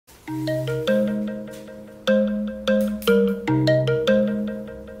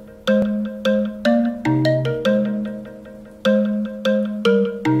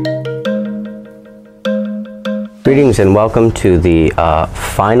Greetings and welcome to the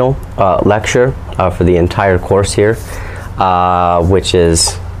final lecture for the entire course here, which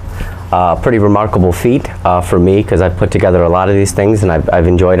is a pretty remarkable feat for me because I've put together a lot of these things and I've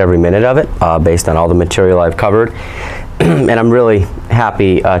enjoyed every minute of it based on all the material I've covered. And I'm really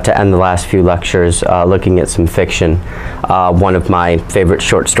happy to end the last few lectures looking at some fiction. One of my favorite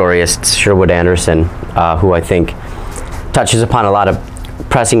short storyists, Sherwood Anderson, who I think touches upon a lot of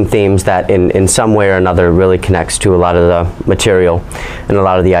pressing themes that in some way or another really connects to a lot of the material and a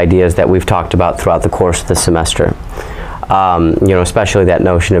lot of the ideas that we've talked about throughout the course of the semester. You know, especially that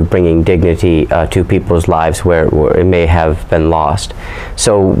notion of bringing dignity to people's lives where it may have been lost.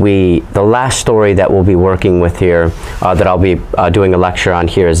 So the last story that we'll be working with here, that I'll be doing a lecture on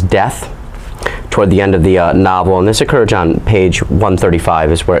here, is Death, toward the end of the novel, and this occurs on page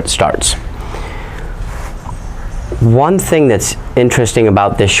 135 is where it starts. One thing that's interesting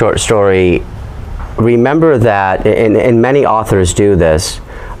about this short story, remember that, and many authors do this,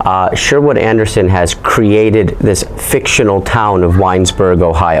 Sherwood Anderson has created this fictional town of Winesburg,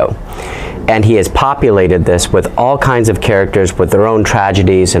 Ohio. And he has populated this with all kinds of characters with their own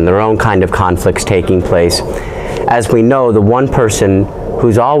tragedies and their own kind of conflicts taking place. As we know, the one person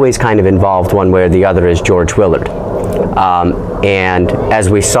who's always kind of involved one way or the other is George Willard. And as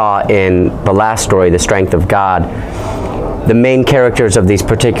we saw in the last story, The Strength of God, the main characters of these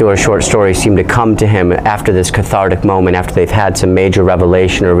particular short stories seem to come to him after this cathartic moment, after they've had some major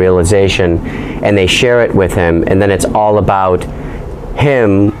revelation or realization, and they share it with him, and then it's all about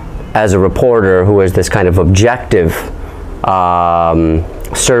him as a reporter who is this kind of objective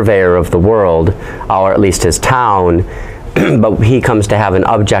surveyor of the world, or at least his town, but he comes to have an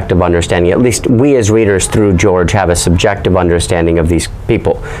objective understanding. At least we as readers through George have a subjective understanding of these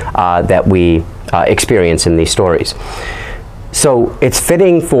people that we experience in these stories. So it's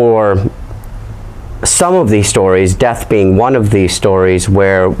fitting for some of these stories, Death being one of these stories,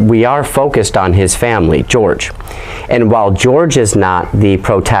 where we are focused on his family, George. And while George is not the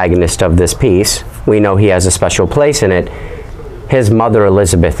protagonist of this piece, we know he has a special place in it, his mother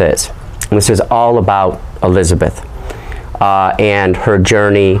Elizabeth is. And this is all about Elizabeth and her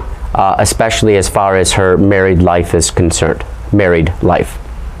journey, especially as far as her married life is concerned, married life.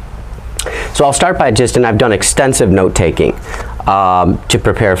 So I'll start by and I've done extensive note-taking to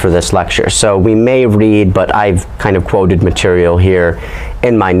prepare for this lecture. So we may read, but I've kind of quoted material here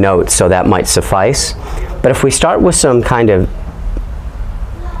in my notes, so that might suffice. But if we start with some kind of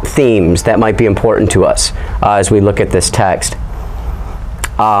themes that might be important to us as we look at this text,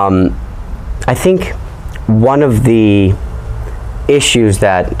 I think one of the issues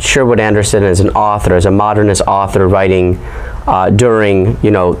that Sherwood Anderson as an author, as a modernist author writing during,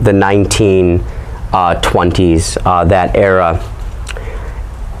 you know, the 1920s, that era,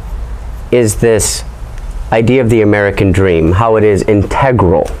 is this idea of the American dream, how it is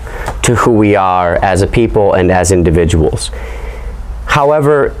integral to who we are as a people and as individuals.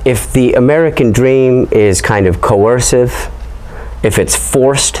 However, if the American dream is kind of coercive, if it's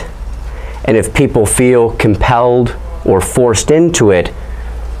forced, and if people feel compelled or forced into it,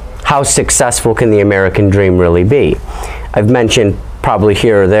 how successful can the American dream really be? I've mentioned probably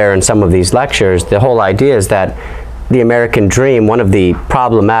here or there in some of these lectures, the whole idea is that the American dream, one of the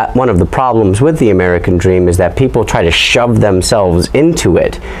problems with the American dream is that people try to shove themselves into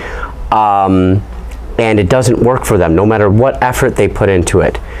it, and it doesn't work for them, no matter what effort they put into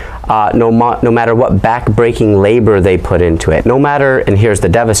it. No matter what back-breaking labor they put into it, no matter, and here's the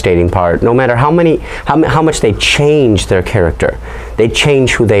devastating part, no matter how much they change their character, they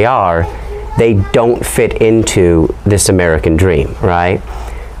change who they are, they don't fit into this American dream, right?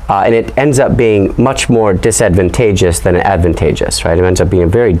 And it ends up being much more disadvantageous than advantageous, right? It ends up being a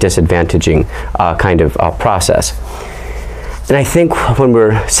very disadvantaging kind of process. And I think when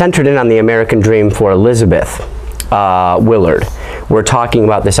we're centered in on the American dream for Elizabeth Willard, we're talking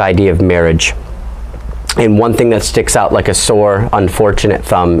about this idea of marriage. And one thing that sticks out like a sore, unfortunate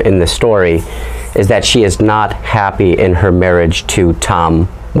thumb in the story is that she is not happy in her marriage to Tom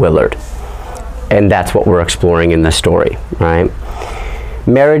Willard. And that's what we're exploring in the story, right?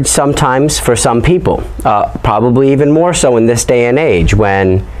 Marriage sometimes, for some people, probably even more so in this day and age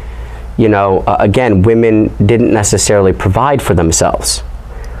when, you know, again, women didn't necessarily provide for themselves.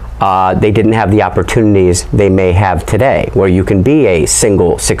 They didn't have the opportunities they may have today, where you can be a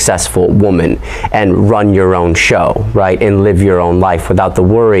single, successful woman and run your own show, right, and live your own life without the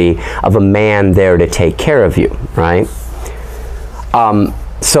worry of a man there to take care of you, right?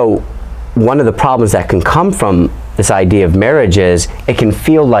 So one of the problems that can come from this idea of marriage is it can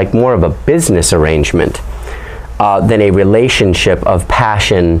feel like more of a business arrangement than a relationship of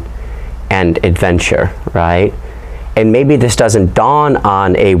passion and adventure, right? And maybe this doesn't dawn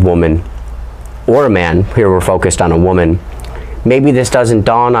on a woman or a man. Here we're focused on a woman. Maybe this doesn't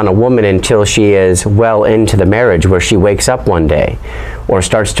dawn on a woman until she is well into the marriage, where she wakes up one day or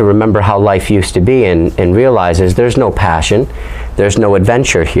starts to remember how life used to be and realizes there's no passion, there's no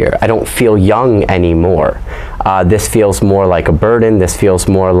adventure here. I don't feel young anymore. This feels more like a burden. This feels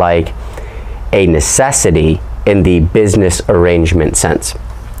more like a necessity in the business arrangement sense.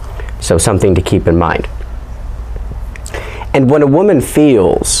 So something to keep in mind. And when a woman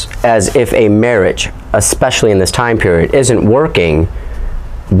feels as if a marriage, especially in this time period, isn't working,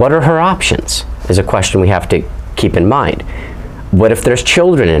 what are her options? Is a question we have to keep in mind. What if there's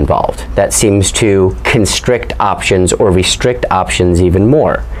children involved? That seems to constrict options or restrict options even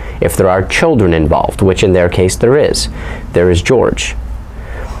more. If there are children involved, which in their case there is George.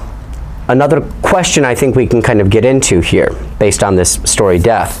 Another question I think we can kind of get into here, based on this story,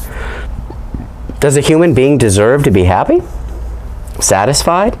 death. Does a human being deserve to be happy?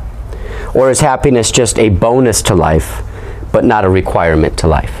 Satisfied? Or is happiness just a bonus to life, but not a requirement to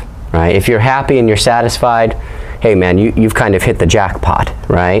life, right? If you're happy and you're satisfied, hey man, you've kind of hit the jackpot,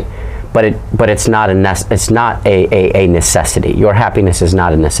 right? But it's not a necessity. Your happiness is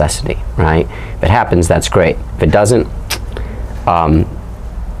not a necessity, right? If it happens, that's great. If it doesn't,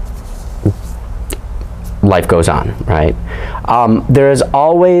 life goes on, right? There is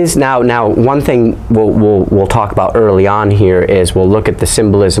always, now one thing we'll talk about early on here is we'll look at the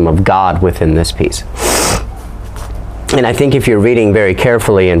symbolism of God within this piece. And I think if you're reading very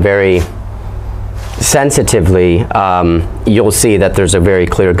carefully and very sensitively, you'll see that there's a very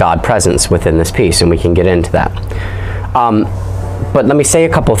clear God presence within this piece, and we can get into that. But let me say a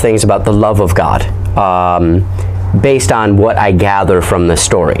couple things about the love of God, based on what I gather from the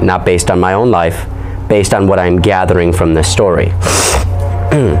story, not based on my own life, based on what I'm gathering from this story.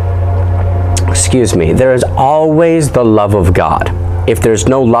 Excuse me. There is always the love of God. If there's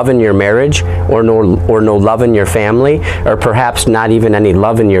no love in your marriage, or no love in your family, or perhaps not even any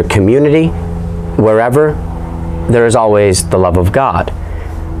love in your community, wherever, there is always the love of God,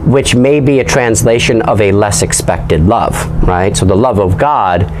 which may be a translation of a less expected love, right? So the love of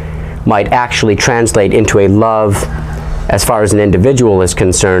God might actually translate into a love, as far as an individual is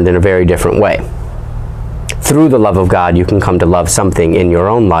concerned, in a very different way. Through the love of God, you can come to love something in your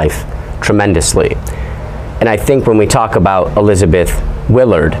own life tremendously. And I think when we talk about Elizabeth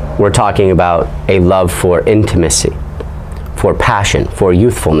Willard, we're talking about a love for intimacy, for passion, for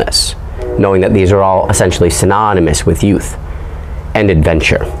youthfulness, knowing that these are all essentially synonymous with youth and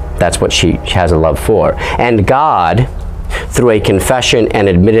adventure. That's what she has a love for. And God, through a confession and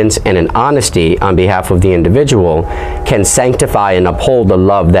admittance and an honesty on behalf of the individual, can sanctify and uphold the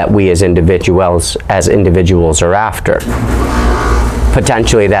love that we as individuals are after.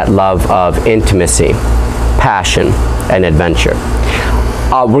 Potentially that love of intimacy, passion, and adventure.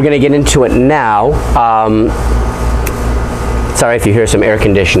 We're going to get into it now. Sorry if you hear some air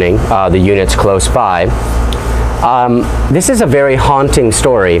conditioning. The unit's close by. This is a very haunting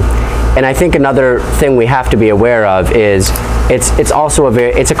story. And I think another thing we have to be aware of is it's also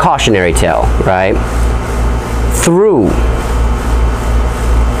it's a cautionary tale, right?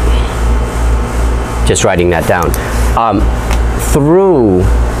 Just writing that down. Through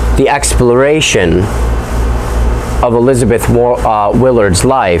the exploration of Elizabeth Willard's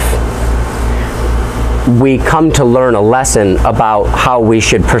life, we come to learn a lesson about how we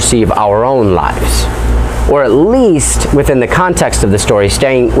should perceive our own lives. Or at least within the context of the story,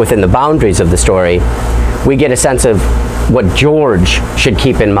 staying within the boundaries of the story, we get a sense of what George should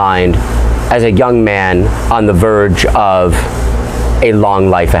keep in mind as a young man on the verge of a long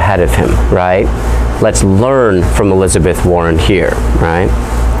life ahead of him, right? Let's learn from Elizabeth Warren here, right?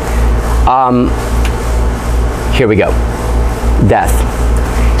 Here we go. Death.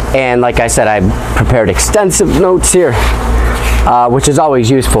 And like I said, I prepared extensive notes here, which is always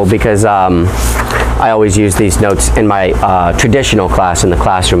useful because I always use these notes in my traditional class in the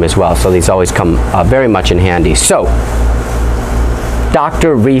classroom as well, so these always come very much in handy. So,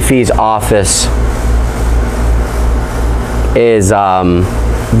 Dr. Reefy's office is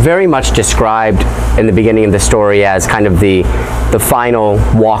very much described in the beginning of the story as kind of the final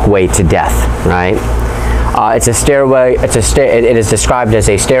walkway to death, right? It's a stairway. It is described as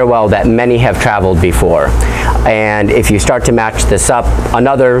a stairwell that many have traveled before. And if you start to match this up,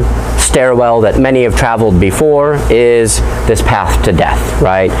 another stairwell that many have traveled before is this path to death,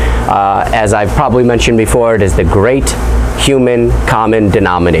 right? As I've probably mentioned before, it is the great human common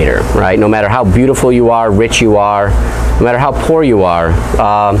denominator, right? No matter how beautiful you are, rich you are, no matter how poor you are,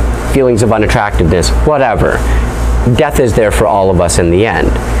 feelings of unattractiveness, whatever, death is there for all of us in the end.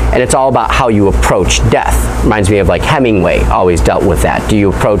 And it's all about how you approach death. Reminds me of like Hemingway always dealt with that. Do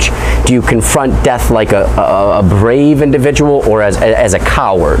you confront death like a brave individual or as a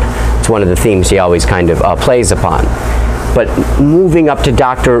coward? It's one of the themes he always kind of plays upon. But moving up to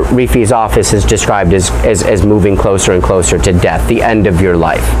Dr. Riffi's office is described as moving closer and closer to death, the end of your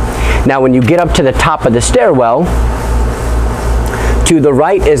life. Now when you get up to the top of the stairwell, to the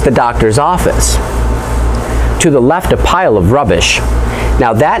right is the doctor's office. To the left, a pile of rubbish.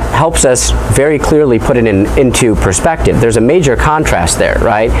 Now that helps us very clearly put it into perspective. There's a major contrast there,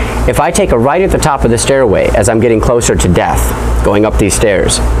 right? If I take a right at the top of the stairway as I'm getting closer to death, going up these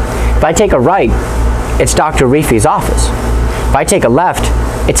stairs, if I take a right, it's Dr. Riffi's office. If I take a left,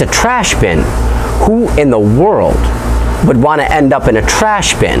 it's a trash bin. Who in the world would want to end up in a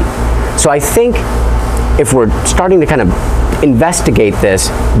trash bin? So I think if we're starting to kind of investigate this,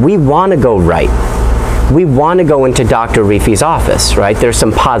 we want to go right. We want to go into Dr. Riffi's office, right? There's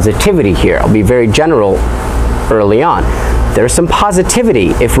some positivity here. I'll be very general early on. There's some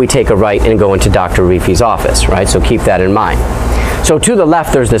positivity if we take a right and go into Dr. Riffi's office, right? So keep that in mind. So to the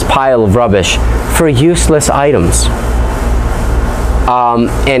left, there's this pile of rubbish for useless items.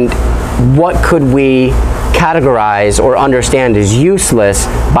 And what could we categorize or understand as useless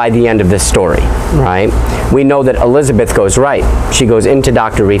by the end of this story, right? We know that Elizabeth goes right. She goes into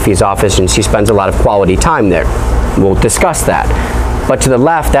Dr. Riffi's office and she spends a lot of quality time there. We'll discuss that. But to the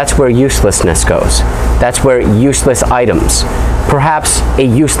left, that's where uselessness goes. That's where useless items, perhaps a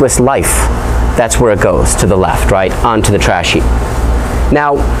useless life, that's where it goes, to the left, right, onto the trash heap.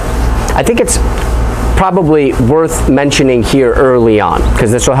 Now, I think it's probably worth mentioning here early on, because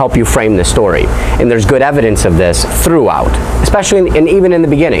this will help you frame the story. And there's good evidence of this throughout, especially and even in the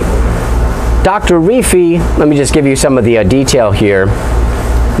beginning. Dr. Riffi, let me just give you some of the detail here.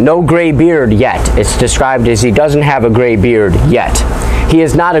 No gray beard yet. It's described as he doesn't have a gray beard yet. He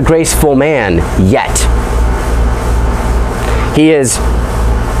is not a graceful man yet. He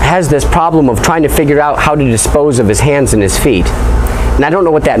has this problem of trying to figure out how to dispose of his hands and his feet. And I don't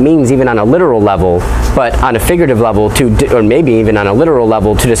know what that means even on a literal level, but on a figurative level, or maybe even on a literal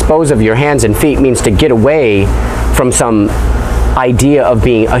level, to dispose of your hands and feet means to get away from some idea of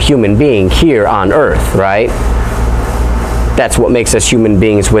being a human being here on earth, right? That's what makes us human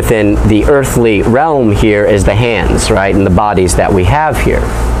beings within the earthly realm here, is the hands, right, and the bodies that we have here.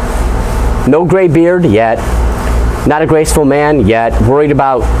 No gray beard yet, not a graceful man yet, worried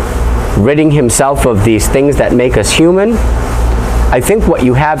about ridding himself of these things that make us human. I think what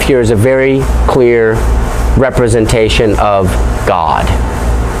you have here is a very clear representation of God.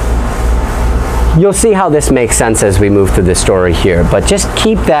 You'll see how this makes sense as we move through the story here, but just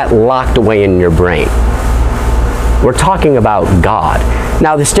keep that locked away in your brain. We're talking about God.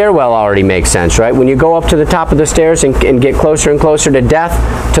 Now the stairwell already makes sense, right? When you go up to the top of the stairs and get closer and closer to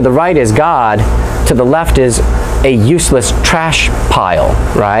death, to the right is God, to the left is a useless trash pile,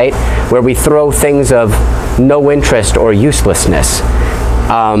 right? Where we throw things of no interest or uselessness.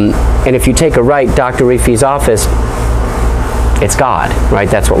 And if you take a right, Dr. Riffi's office, it's God, right?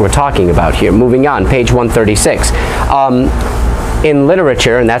 That's what we're talking about here. Moving on, page 136. In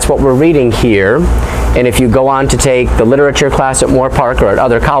literature, and that's what we're reading here, and if you go on to take the literature class at Moore Park or at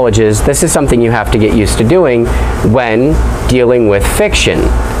other colleges, this is something you have to get used to doing when dealing with fiction.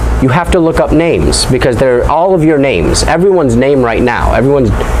 You have to look up names, because they're all of your names, everyone's name right now, everyone's,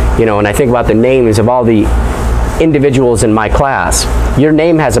 you know, and I think about the names of all the individuals in my class, your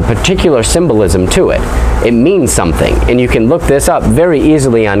name has a particular symbolism to it. It means something, and you can look this up very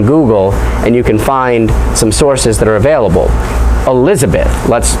easily on Google, and you can find some sources that are available. Elizabeth,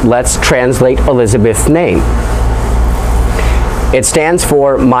 let's translate Elizabeth's name. It stands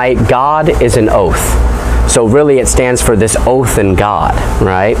for "My God is an oath." So really it stands for this oath in God,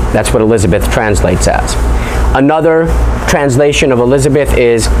 right? That's what Elizabeth translates as. Another translation of Elizabeth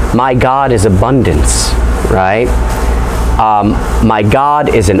is "My God is abundance," right? My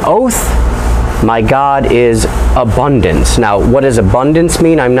God is an oath. My God is abundance. Now, what does abundance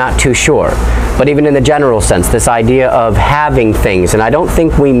mean? I'm not too sure. But even in the general sense, this idea of having things, and I don't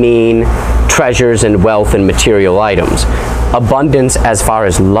think we mean treasures and wealth and material items. Abundance as far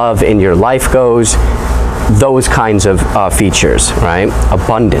as love in your life goes, those kinds of features, right?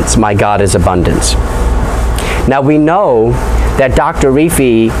 Abundance. My God is abundance. Now, we know that Dr.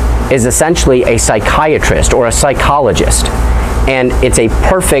 Riffi is essentially a psychiatrist or a psychologist. And it's a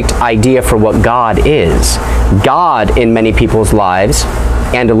perfect idea for what God is. God, in many people's lives,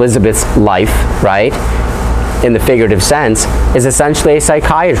 and Elizabeth's life, right, in the figurative sense, is essentially a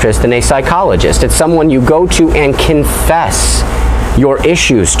psychiatrist and a psychologist. It's someone you go to and confess your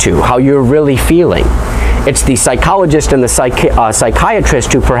issues to, how you're really feeling. It's the psychologist and the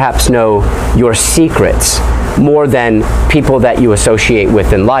psychiatrist who perhaps know your secrets more than people that you associate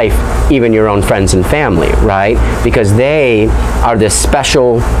with in life, even your own friends and family, right? Because they are this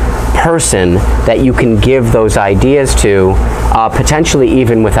special person that you can give those ideas to, potentially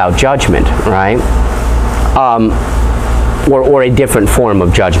even without judgment, right? Or a different form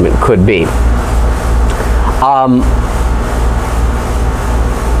of judgment could be.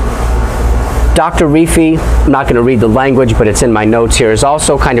 Dr. Riffi, I'm not going to read the language, but it's in my notes here, is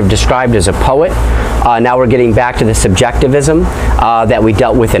also kind of described as a poet. Now we're getting back to the subjectivism that we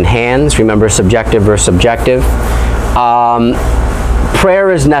dealt with in Hands. Remember, subjective versus subjective.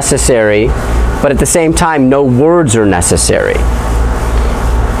 Prayer is necessary, but at the same time, no words are necessary.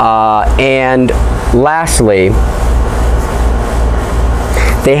 And lastly,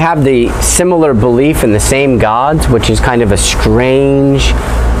 they have the similar belief in the same gods, which is kind of a strange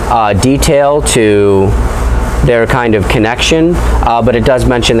detail to their kind of connection, but it does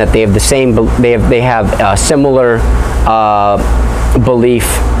mention that they have the same, they have a similar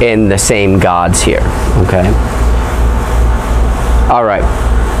belief in the same gods here. Okay. All right.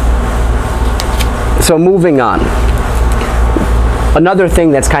 So moving on. Another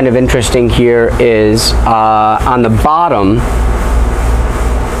thing that's kind of interesting here is on the bottom.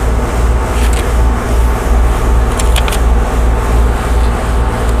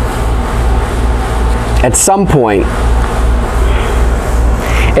 At some point,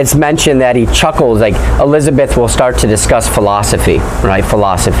 it's mentioned that he chuckles, like Elizabeth will start to discuss philosophy, right?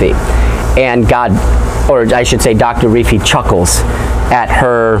 Philosophy. And God, or I should say Dr. Riffi chuckles at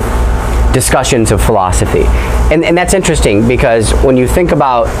her discussions of philosophy. And that's interesting because when you think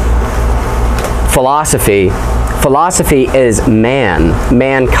about philosophy, philosophy is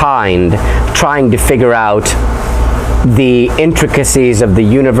mankind trying to figure out the intricacies of the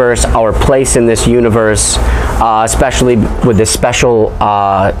universe, our place in this universe, especially with this special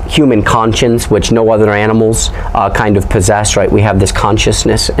human conscience, which no other animals kind of possess, right? We have this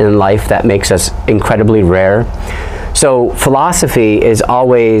consciousness in life that makes us incredibly rare. So philosophy is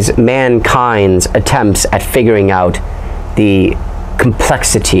always mankind's attempts at figuring out the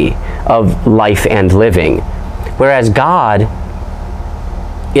complexity of life and living, whereas God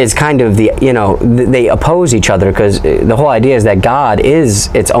is kind of the, you know, they oppose each other because the whole idea is that God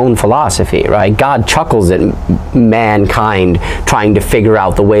is its own philosophy, right? God chuckles at mankind trying to figure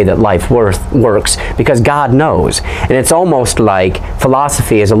out the way that life works because God knows. And it's almost like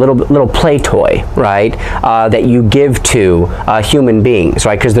philosophy is a little play toy, right? That you give to human beings,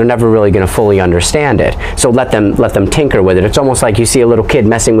 right? Because they're never really going to fully understand it. So let them tinker with it. It's almost like you see a little kid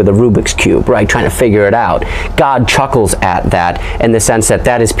messing with a Rubik's Cube, right? Trying to figure it out. God chuckles at that in the sense that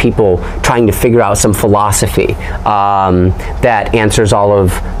that is people trying to figure out some philosophy that answers all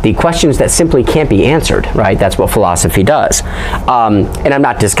of the questions that simply can't be answered, right? That's what philosophy does. And I'm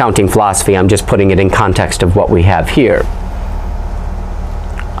not discounting philosophy, I'm just putting it in context of what we have here.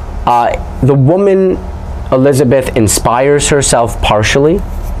 The woman, Elizabeth, inspires herself partially.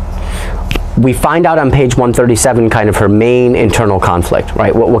 We find out on page 137 kind of her main internal conflict,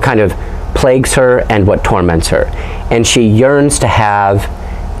 right? What kind of plagues her and what torments her. And she yearns to have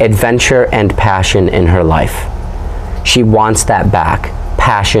adventure and passion in her life. She wants that back,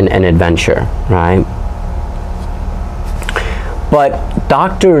 passion and adventure, right? But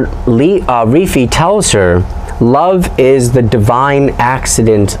Dr. Riffi tells her love is the divine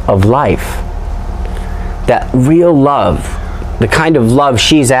accident of life. That real love, the kind of love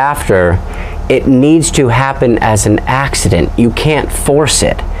she's after, it needs to happen as an accident. You can't force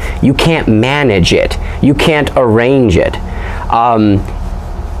it. You can't manage it. You can't arrange it.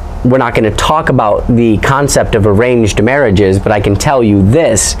 We're not going to talk about the concept of arranged marriages, but I can tell you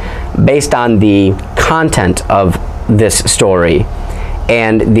this, based on the content of this story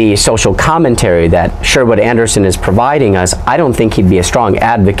and the social commentary that Sherwood Anderson is providing us, I don't think he'd be a strong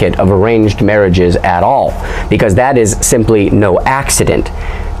advocate of arranged marriages at all, because that is simply no accident.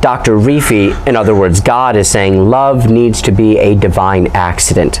 Dr. Riffi, in other words, God, is saying love needs to be a divine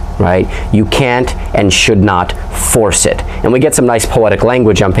accident, right? You can't and should not force it. And we get some nice poetic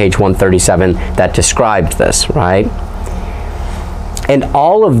language on page 137 that described this, right? And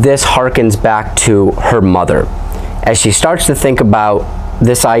all of this harkens back to her mother. As she starts to think about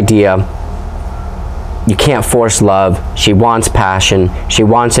this idea, you can't force love, she wants passion, she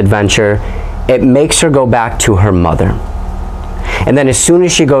wants adventure, it makes her go back to her mother. And then as soon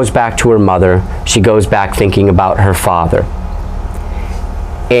as she goes back to her mother, she goes back thinking about her father.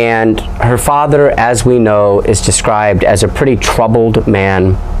 And her father, as we know, is described as a pretty troubled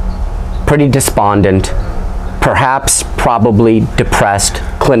man, pretty despondent, perhaps probably depressed,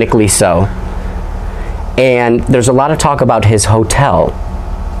 clinically so. And there's a lot of talk about his hotel,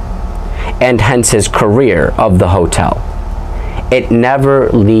 and hence his career of the hotel. It never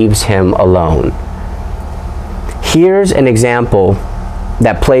leaves him alone. Here's an example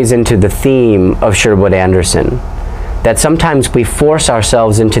that plays into the theme of Sherwood Anderson, that sometimes we force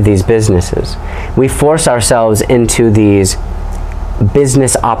ourselves into these businesses. We force ourselves into these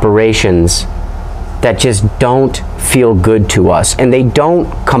business operations that just don't feel good to us, and they don't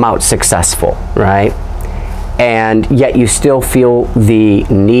come out successful, right? And yet you still feel the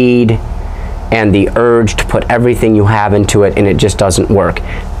need and the urge to put everything you have into it, and it just doesn't work.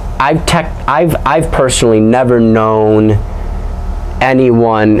 I've personally never known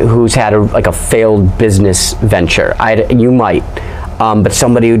anyone who's had a failed business venture. You might, but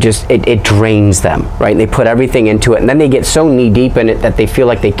somebody who just, it drains them, right? And they put everything into it, and then they get so knee deep in it that they feel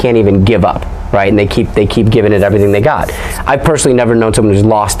like they can't even give up, right? And they keep giving it everything they got. I've personally never known someone who's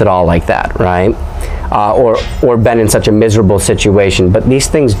lost it all like that, right? Or been in such a miserable situation, but these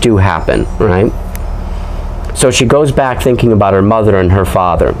things do happen, right? So she goes back thinking about her mother and her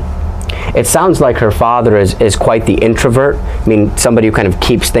father. It sounds like her father is quite the introvert. I mean, somebody who kind of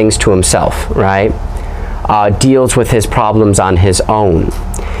keeps things to himself, right? Deals with his problems on his own.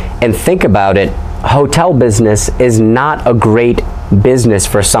 And think about it, hotel business is not a great business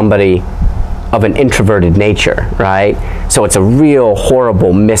for somebody of an introverted nature, right? So it's a real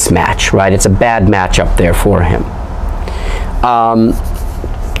horrible mismatch, right? It's a bad match up there for him.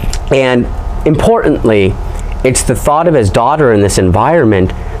 And importantly, it's the thought of his daughter in this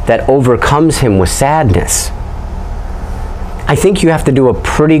environment that overcomes him with sadness. I think you have to do a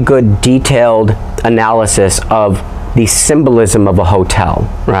pretty good detailed analysis of the symbolism of a hotel,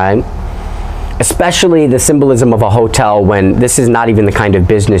 right? Especially the symbolism of a hotel when this is not even the kind of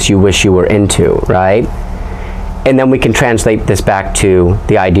business you wish you were into, right? And then we can translate this back to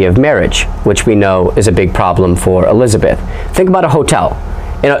the idea of marriage, which we know is a big problem for Elizabeth. Think about a hotel.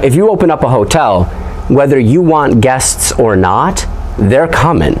 You know, if you open up a hotel, whether you want guests or not, they're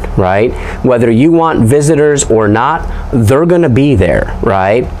coming, right? Whether you want visitors or not, they're gonna be there,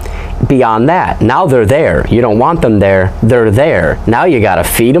 right? Beyond that, now they're there. You don't want them there, they're there. Now you gotta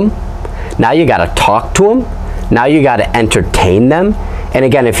feed them. Now you gotta talk to them. Now you gotta entertain them. And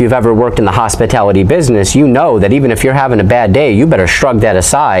again, if you've ever worked in the hospitality business, you know that even if you're having a bad day, you better shrug that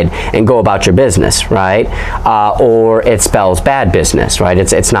aside and go about your business, right? Or it spells bad business, right?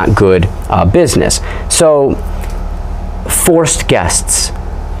 It's not good business. So forced guests,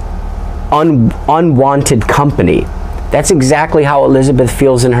 unwanted company. That's exactly how Elizabeth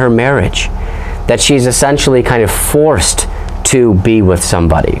feels in her marriage, that she's essentially kind of forced to be with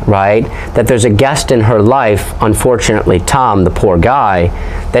somebody, right? That there's a guest in her life, unfortunately Tom, the poor guy,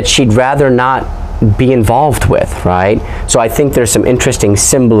 that she'd rather not be involved with, right? So I think there's some interesting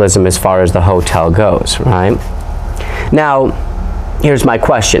symbolism as far as the hotel goes, right? Now, here's my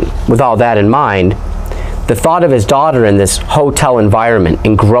question. With all that in mind, the thought of his daughter in this hotel environment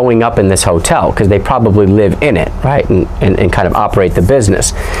and growing up in this hotel, because they probably live in it, right, and kind of operate the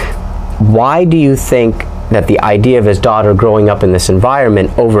business. Why do you think that the idea of his daughter growing up in this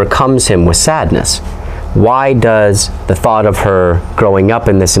environment overcomes him with sadness? Why does the thought of her growing up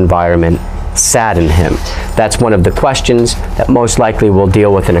in this environment sadden him? That's one of the questions that most likely we'll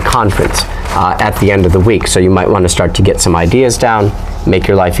deal with in a conference at the end of the week. So you might want to start to get some ideas down, make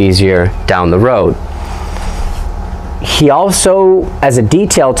your life easier down the road. He also, as a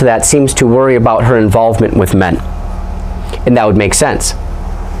detail to that, seems to worry about her involvement with men. And that would make sense.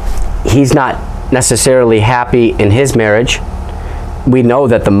 He's not necessarily happy in his marriage. We know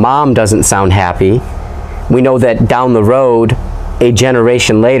that the mom doesn't sound happy. We know that down the road, a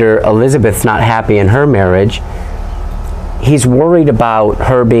generation later, Elizabeth's not happy in her marriage. He's worried about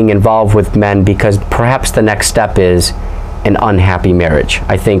her being involved with men because perhaps the next step is an unhappy marriage.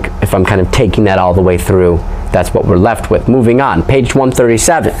 I think if I'm kind of taking that all the way through, that's what we're left with. Moving on, page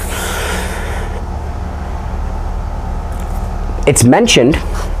 137. It's mentioned,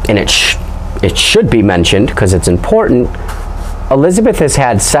 and it should be mentioned because it's important, Elizabeth has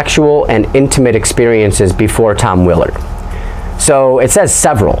had sexual and intimate experiences before Tom Willard. So it says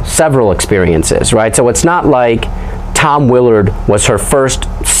several experiences, right? So it's not like Tom Willard was her first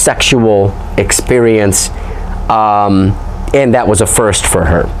sexual experience and that was a first for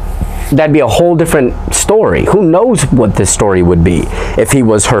her. That'd be a whole different story. Who knows what this story would be if he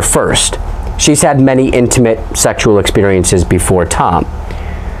was her first. She's had many intimate sexual experiences before Tom.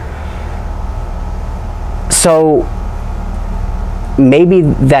 So maybe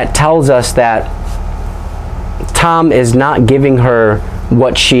that tells us that Tom is not giving her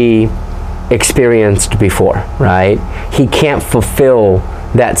what she experienced before, right? He can't fulfill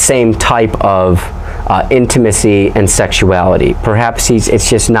that same type of intimacy and sexuality. Perhaps it's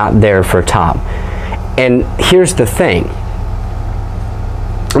just not there for Tom. And here's the thing,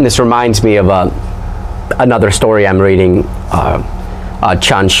 and this reminds me of another story I'm reading,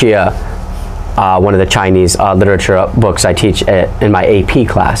 Chan Xia, one of the Chinese literature books I teach in my AP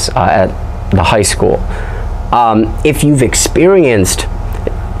class at the high school. If you've experienced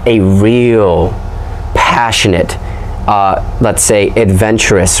a real passionate, let's say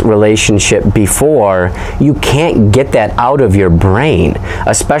adventurous relationship before, you can't get that out of your brain,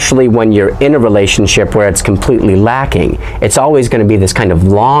 especially when you're in a relationship where it's completely lacking. It's always going to be this kind of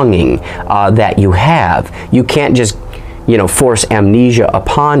longing that you have. You can't just, you know, force amnesia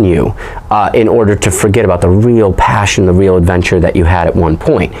upon you in order to forget about the real passion, the real adventure that you had at one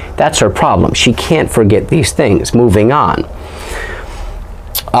point. That's her problem. She can't forget these things. Moving on.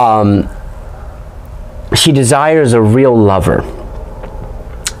 She desires a real lover.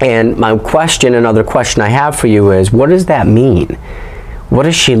 And my question, another question I have for you is, what does that mean? What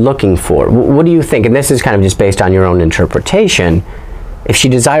is she looking for? What do you think? And this is kind of just based on your own interpretation. If she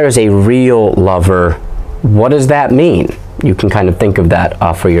desires a real lover, what does that mean? You can kind of think of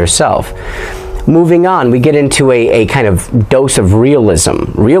that for yourself. Moving on, we get into a kind of dose of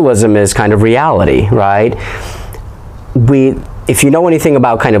realism. Realism is kind of reality, right? If you know anything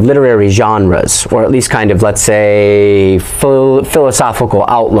about kind of literary genres, or at least kind of, let's say, philosophical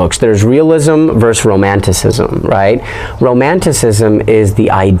outlooks, there's realism versus romanticism, right? Romanticism is the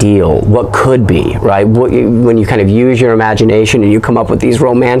ideal, what could be, right? When you kind of use your imagination and you come up with these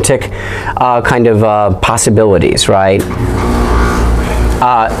romantic kind of possibilities, right?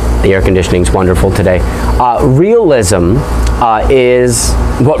 The air conditioning's wonderful today. Realism is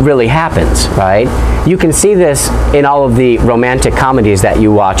what really happens, right? You can see this in all of the romantic comedies that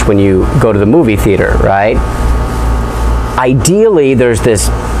you watch when you go to the movie theater, right? Ideally, there's this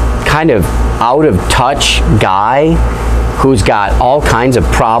kind of out-of-touch guy who's got all kinds of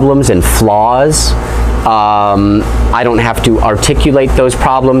problems and flaws. I don't have to articulate those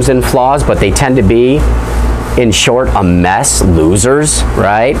problems and flaws, but they tend to be, in short, a mess, losers,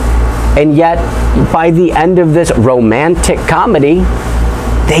 right? And yet, by the end of this romantic comedy,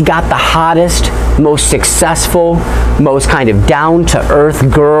 they got the hottest, most successful, most kind of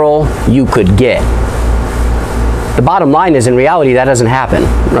down-to-earth girl you could get. The bottom line is, in reality, that doesn't happen,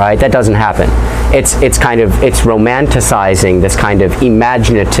 right? That doesn't happen. It's romanticizing this kind of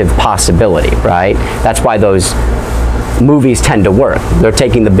imaginative possibility, right? That's why those movies tend to work. They're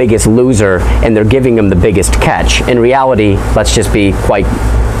taking the biggest loser and they're giving them the biggest catch. In reality, let's just be quite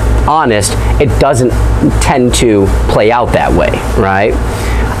honest, it doesn't tend to play out that way, right?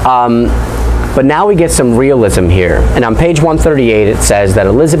 But now we get some realism here. And on page 138, it says that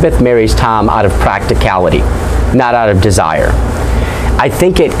Elizabeth marries Tom out of practicality, not out of desire. I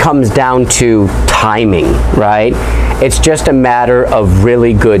think it comes down to timing, right? It's just a matter of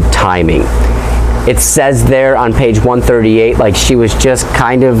really good timing. It says there on page 138, like she was just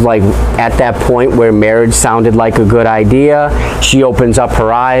kind of like at that point where marriage sounded like a good idea. She opens up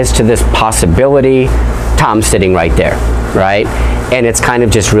her eyes to this possibility. Tom's sitting right there, right? And it's kind of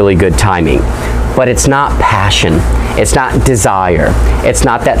just really good timing. But it's not passion. It's not desire. It's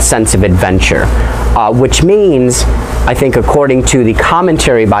not that sense of adventure. Which means, I think according to the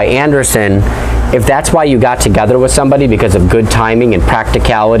commentary by Anderson, if that's why you got together with somebody, because of good timing and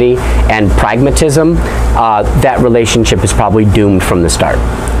practicality and pragmatism, that relationship is probably doomed from the start.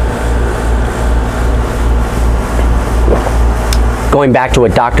 Going back to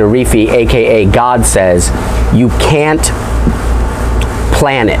what Dr. Rifi, aka God, says, you can't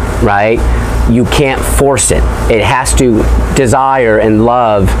plan it, right? You can't force it. It has to, desire and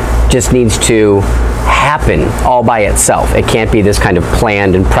love just needs to happen all by itself. It can't be this kind of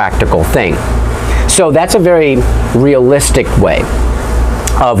planned and practical thing. So that's a very realistic way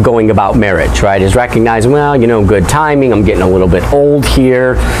of going about marriage, right? Is recognizing, well, you know, good timing. I'm getting a little bit old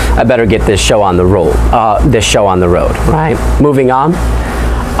here. I better get this show on the road. Right? Moving on.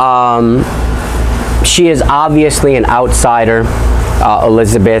 She is obviously an outsider,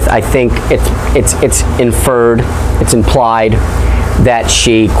 Elizabeth. I think it's inferred, it's implied that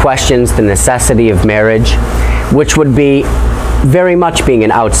she questions the necessity of marriage, which would be very much being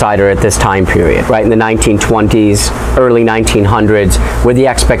an outsider at this time period, right? In the 1920s, early 1900s, where the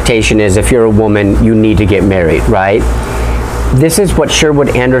expectation is if you're a woman, you need to get married, right? this is what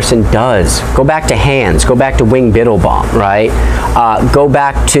Sherwood Anderson does. Go back to Hans, go back to Wing Biddlebaum, right? Go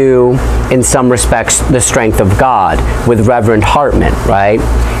back to, in some respects, The Strength of God with Reverend Hartman, right?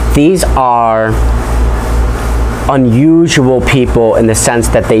 These are unusual people in the sense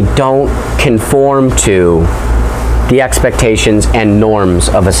that they don't conform to the expectations and norms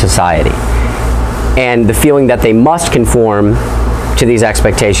of a society. And the feeling that they must conform to these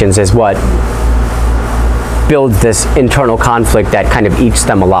expectations is what builds this internal conflict that kind of eats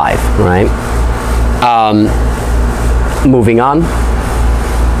them alive, right? Moving on.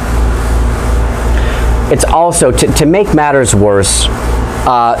 It's also, to make matters worse,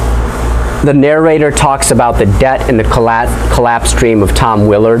 the narrator talks about the debt and the collapse dream of Tom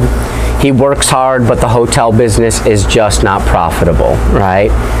Willard. He works hard, but the hotel business is just not profitable, right?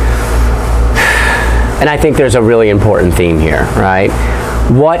 And I think there's a really important theme here, right?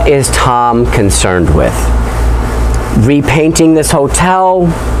 What is Tom concerned with? Repainting this hotel,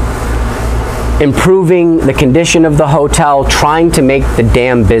 improving the condition of the hotel, trying to make the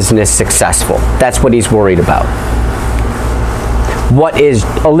damn business successful. That's what he's worried about. What is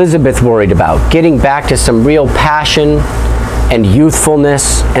Elizabeth worried about? Getting back to some real passion and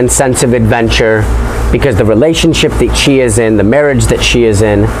youthfulness and sense of adventure, because the relationship that she is in, the marriage that she is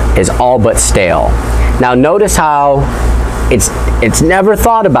in, is all but stale. Now notice how it's never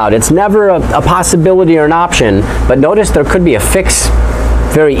thought about. It's never a possibility or an option, but notice there could be a fix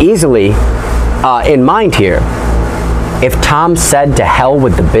very easily in mind here. If Tom said to hell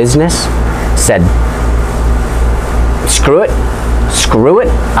with the business, said, screw it,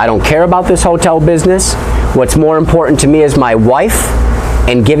 I don't care about this hotel business. What's more important to me is my wife,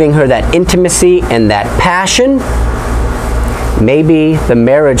 and giving her that intimacy and that passion, maybe the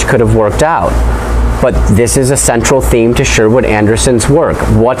marriage could have worked out. But this is a central theme to Sherwood Anderson's work.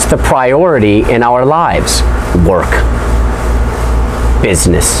 What's the priority in our lives? Work,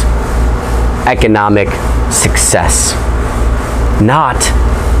 business, economic success, not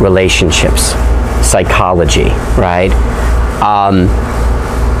relationships, psychology, right?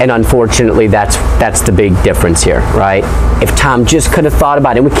 And unfortunately, that's the big difference here, right? If Tom just could have thought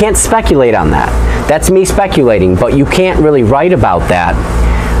about it, and we can't speculate on that. That's me speculating, but you can't really write about that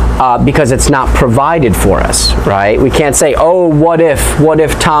because it's not provided for us, right? We can't say, oh, what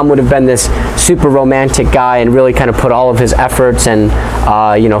if Tom would have been this super romantic guy and really kind of put all of his efforts and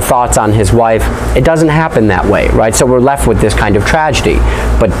thoughts on his wife. It doesn't happen that way, right? So we're left with this kind of tragedy.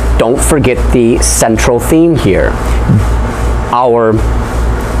 But don't forget the central theme here. Our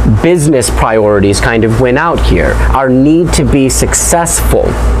business priorities kind of win out here. Our need to be successful.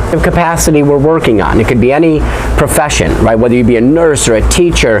 The capacity we're working on. It could be any profession, right? Whether you be a nurse or a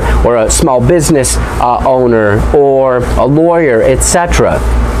teacher or a small business owner or a lawyer, etc.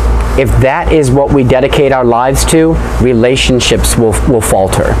 If that is what we dedicate our lives to, relationships will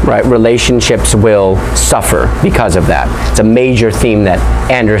falter, right? Relationships will suffer because of that. It's a major theme that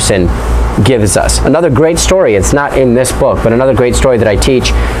Anderson gives us. Another great story, it's not in this book, but another great story that I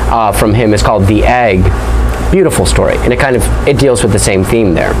teach from him is called The Egg. Beautiful story, and it deals with the same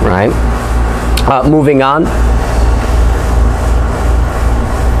theme there, right? Moving on.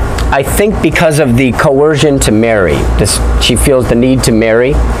 I think because of the coercion to marry, she feels the need to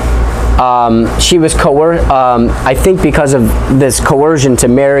marry. She was I think because of this coercion to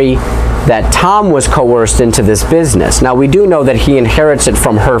marry, that Tom was coerced into this business. Now we do know that he inherits it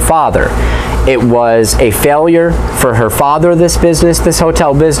from her father. It was a failure for her father, this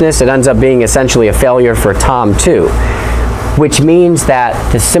hotel business. It ends up being essentially a failure for Tom too, which means that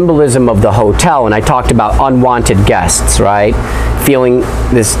the symbolism of the hotel, and I talked about unwanted guests, right? Feeling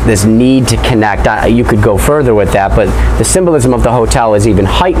this need to connect. You could go further with that, but the symbolism of the hotel is even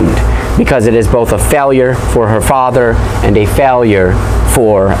heightened because it is both a failure for her father and a failure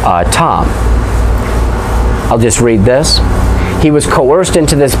for Tom. I'll just read this. He was coerced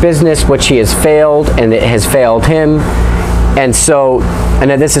into this business which he has failed, and it has failed him. And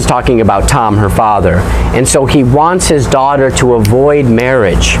this is talking about Tom, her father. And so he wants his daughter to avoid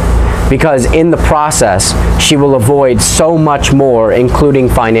marriage because in the process, she will avoid so much more, including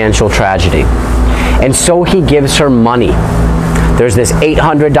financial tragedy. And so he gives her money. There's this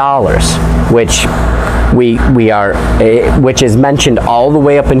 $800, which is mentioned all the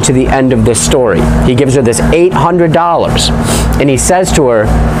way up into the end of this story. He gives her this $800, and he says to her,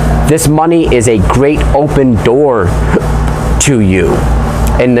 this money is a great open door to you.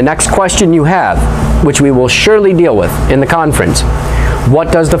 And the next question you have, which we will surely deal with in the conference,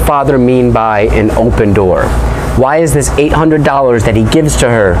 what does the father mean by an open door? Why is this $800 that he gives to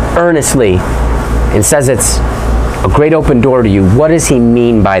her earnestly and says it's a great open door to you? What does he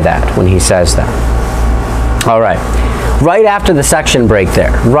mean by that when he says that? All right. right after the section break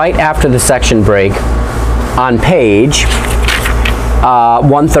there, right after the section break on page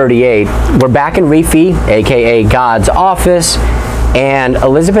 138, we're back in Rifi, aka God's office, and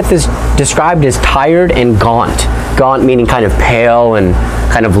Elizabeth is described as tired and gaunt. Gaunt meaning kind of pale and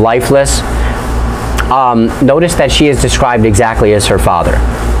kind of lifeless. Notice that she is described exactly as her father,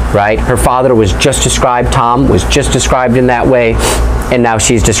 right? Her father was just described, Tom was just described in that way, and now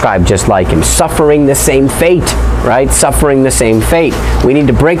she's described just like him, suffering the same fate, right? Suffering the same fate. We need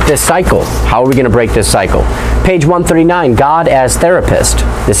to break this cycle. How are we going to break this cycle? Page 139, God as therapist.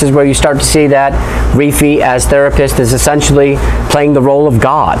 This is where you start to see that Rifi as therapist is essentially playing the role of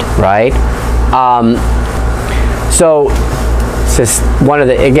God, right? So this is one of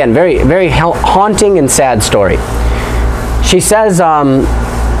the, again, very, very haunting and sad story. She says,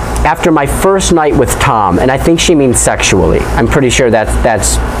 after my first night with Tom, and I think she means sexually. I'm pretty sure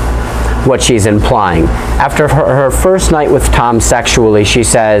that's what she's implying. After her first night with Tom sexually, she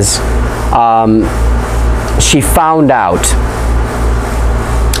says, she found out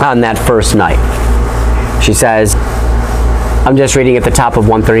on that first night. She says, I'm just reading at the top of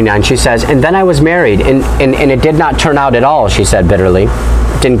 139. She says, and then I was married, and it did not turn out at all, she said bitterly.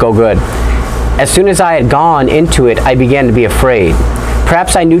 It didn't go good. As soon as I had gone into it, I began to be afraid.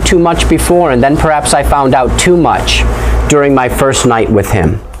 Perhaps I knew too much before, and then perhaps I found out too much during my first night with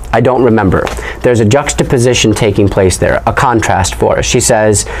him. I don't remember. There's a juxtaposition taking place there, a contrast for us. She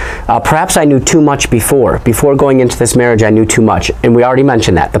says, perhaps I knew too much before. Before going into this marriage, I knew too much. And we already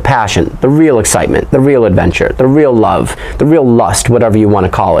mentioned that. The passion, the real excitement, the real adventure, the real love, the real lust, whatever you want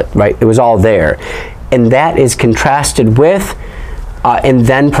to call it, right? It was all there. And that is contrasted with, and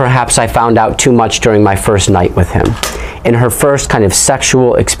then perhaps I found out too much during my first night with him. In her first kind of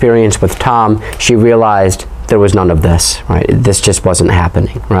sexual experience with Tom, she realized there was none of this, right? This just wasn't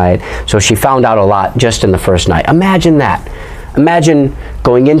happening, right? So she found out a lot just in the first night. Imagine that. Imagine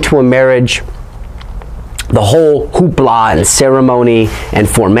going into a marriage, the whole hoopla and ceremony and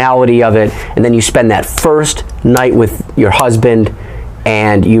formality of it, and then you spend that first night with your husband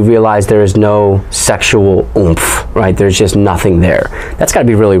and you realize there is no sexual oomph, right? There's just nothing there. That's got to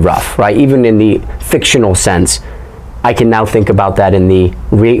be really rough, right? Even in the fictional sense, I can now think about that in the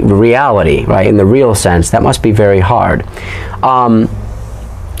reality, right? In the real sense, that must be very hard.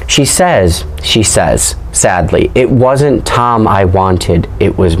 She says, sadly, it wasn't Tom I wanted,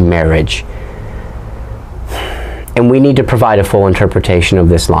 it was marriage. And we need to provide a full interpretation of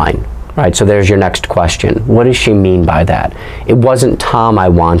this line, right? So there's your next question. What does she mean by that? It wasn't Tom I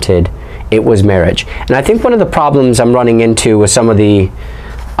wanted, it was marriage. And I think one of the problems I'm running into with some of the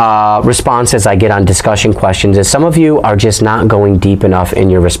responses I get on discussion questions is some of you are just not going deep enough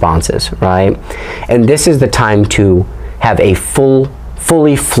in your responses, right? And this is the time to have a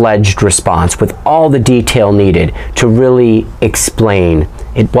fully fledged response with all the detail needed to really explain,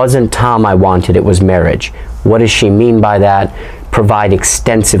 it wasn't Tom I wanted, it was marriage. What does she mean by that? Provide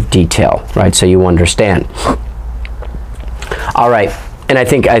extensive detail, right? So you understand. All right. And I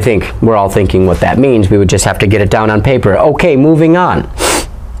think we're all thinking what that means. We would just have to get it down on paper. Okay, moving on.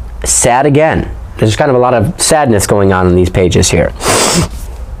 Sad again. There's kind of a lot of sadness going on in these pages here.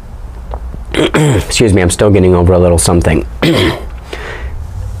 Excuse me, I'm still getting over a little something.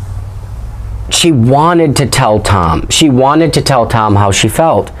 She wanted to tell Tom. She wanted to tell Tom how she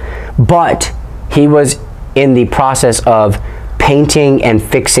felt, but he was in the process of painting and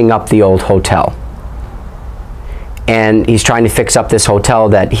fixing up the old hotel. And he's trying to fix up this hotel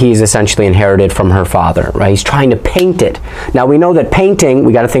that he's essentially inherited from her father, right? He's trying to paint it. Now we know that painting,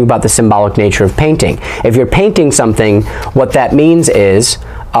 we got to think about the symbolic nature of painting. If you're painting something, what that means is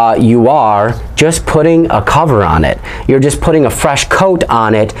you are just putting a cover on it. You're just putting a fresh coat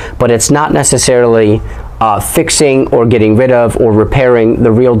on it, but it's not necessarily fixing or getting rid of or repairing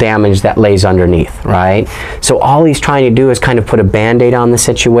the real damage that lays underneath, right? So all he's trying to do is kind of put a band-aid on the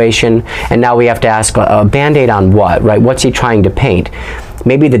situation, and now we have to ask, a band-aid on what, right? What's he trying to paint?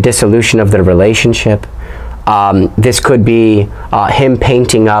 Maybe the dissolution of the relationship. This could be him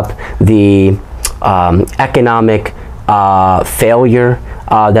painting up the economic failure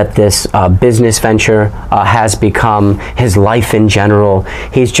that this business venture has become, his life in general.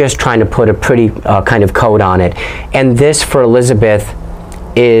 He's just trying to put a pretty kind of coat on it. And this, for Elizabeth,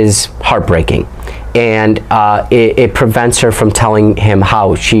 is heartbreaking. And it prevents her from telling him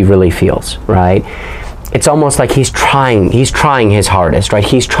how she really feels, right? It's almost like he's trying his hardest, right?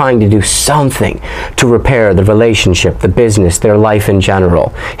 He's trying to do something to repair the relationship, the business, their life in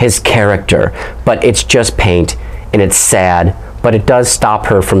general, his character. But it's just paint, and it's sad. But it does stop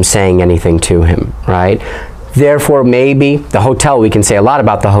her from saying anything to him, right? Therefore, maybe the hotel, we can say a lot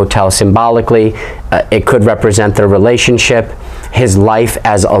about the hotel symbolically. It could represent their relationship, his life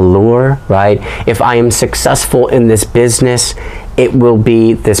as a lure, right? If I am successful in this business, it will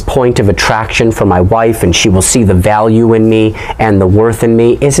be this point of attraction for my wife, and she will see the value in me and the worth in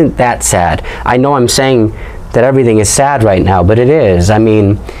me. Isn't that sad? I know I'm saying that everything is sad right now, but it is. I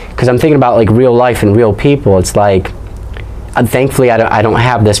mean, because I'm thinking about like real life and real people. It's like, thankfully I don't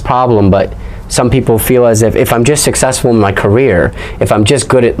have this problem, but some people feel as if I'm just successful in my career, if I'm just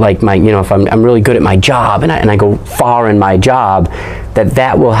good at like my, you know, if I'm really good at my job and I go far in my job,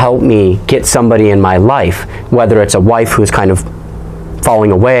 that will help me get somebody in my life, whether it's a wife who's kind of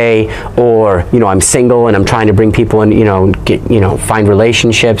falling away, or, you know, I'm single and I'm trying to bring people in, you know, find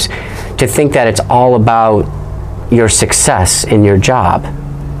relationships, to think that it's all about your success in your job.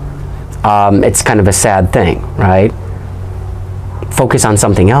 It's kind of a sad thing, right? Focus on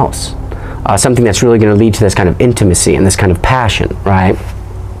something else. Something that's really going to lead to this kind of intimacy and this kind of passion, right?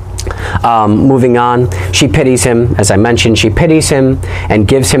 Moving on, she pities him. As I mentioned, she pities him and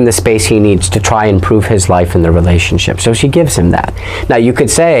gives him the space he needs to try and improve his life in the relationship. So she gives him that. Now, you could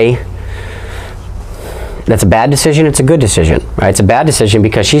say that's a bad decision, it's a good decision, right? It's a bad decision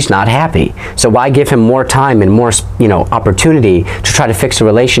because she's not happy. So why give him more time and more, you know, opportunity to try to fix a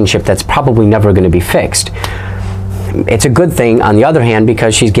relationship that's probably never going to be fixed? It's a good thing, on the other hand,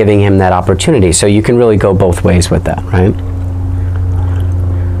 because she's giving him that opportunity. So you can really go both ways with that, right?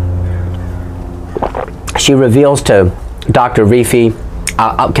 She reveals to Dr. Rifi,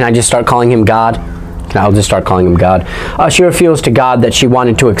 can I just start calling him God? I'll just start calling him God. She reveals to God that she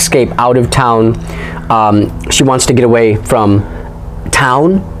wanted to escape out of town. She wants to get away from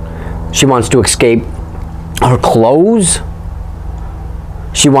town. She wants to escape her clothes.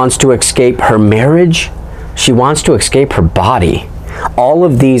 She wants to escape her marriage. She wants to escape her body. All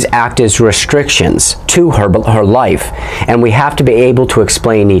of these act as restrictions to her life, and we have to be able to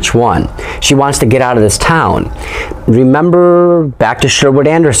explain each one. She wants to get out of this town. Remember back to Sherwood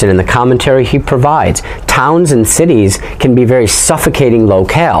Anderson in the commentary he provides. Towns and cities can be very suffocating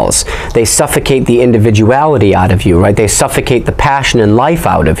locales. They suffocate the individuality out of you, right? They suffocate the passion and life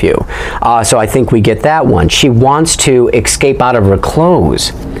out of you. So I think we get that one. She wants to escape out of her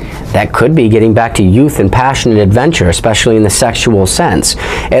clothes. That could be getting back to youth and passion and adventure, especially in the sexual sense.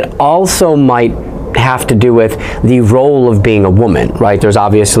 It also might have to do with the role of being a woman, right? There's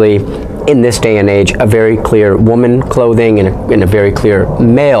obviously, in this day and age, a very clear woman clothing and a very clear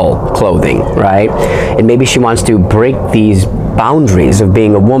male clothing, right? And maybe she wants to break these boundaries of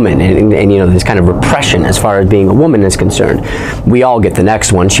being a woman and you know, this kind of repression as far as being a woman is concerned. We all get the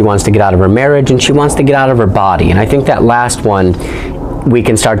next one. She wants to get out of her marriage, and she wants to get out of her body. And I think that last one we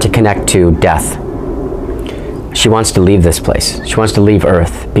can start to connect to death. She wants to leave this place. She wants to leave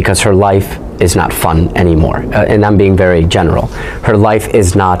Earth because her life is not fun anymore. And I'm being very general. Her life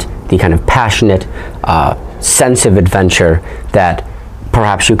is not the kind of passionate sense of adventure that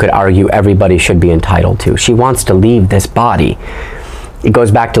perhaps you could argue everybody should be entitled to. She wants to leave this body. It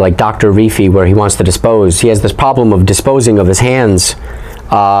goes back to like Dr. Rifi, where he wants to dispose. He has this problem of disposing of his hands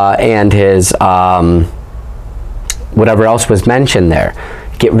and his whatever else was mentioned there.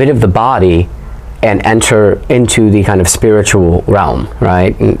 Get rid of the body and enter into the kind of spiritual realm,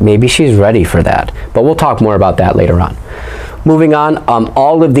 right? And maybe she's ready for that, but we'll talk more about that later on. Moving on,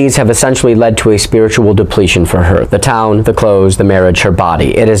 all of these have essentially led to a spiritual depletion for her. The town, the clothes, the marriage, her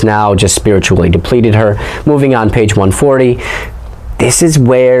body. It has now just spiritually depleted her. Moving on, page 140. This is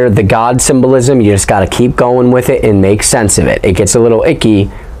where the God symbolism, you just got to keep going with it and make sense of it. It gets a little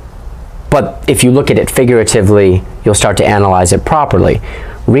icky, but if you look at it figuratively, you'll start to analyze it properly.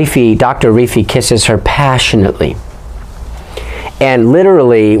 Dr. Rifi kisses her passionately. And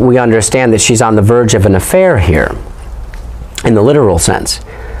literally, we understand that she's on the verge of an affair here, in the literal sense.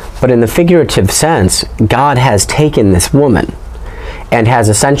 But in the figurative sense, God has taken this woman and has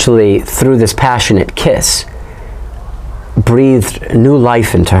essentially, through this passionate kiss, breathed new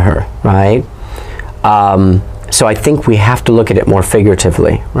life into her, right? So I think we have to look at it more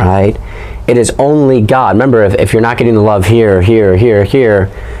figuratively, right? It is only God. Remember, if you're not getting the love here, here, here,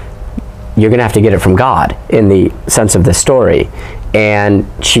 here, you're going to have to get it from God in the sense of the story. And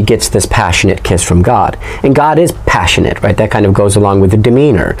she gets this passionate kiss from God. And God is passionate, right? That kind of goes along with the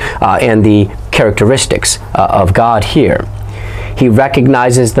demeanor and the characteristics of God here. He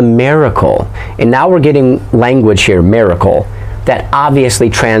recognizes the miracle. And now we're getting language here, miracle, that obviously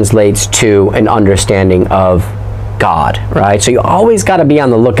translates to an understanding of God, right? So you always got to be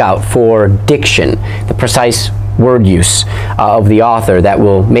on the lookout for diction, the precise word use of the author that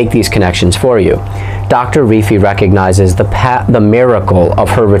will make these connections for you. Dr. Rifi recognizes the miracle of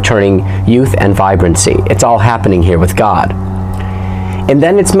her returning youth and vibrancy. It's all happening here with God. And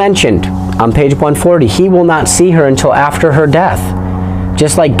then it's mentioned on page 140, he will not see her until after her death.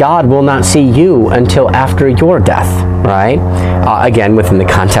 Just like God will not see you until after your death, right? Again, within the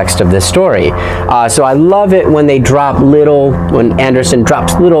context of this story. So I love it when they drop when Anderson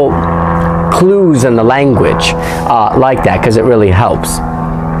drops little clues in the language like that, because it really helps.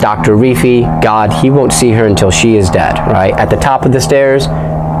 Dr. Rifi, God, he won't see her until she is dead, right? At the top of the stairs,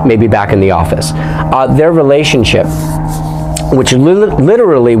 maybe back in the office. Their relationship, which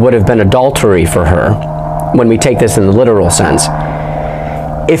literally would have been adultery for her, when we take this in the literal sense,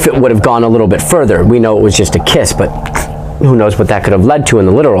 if it would have gone a little bit further. We know it was just a kiss, but who knows what that could have led to in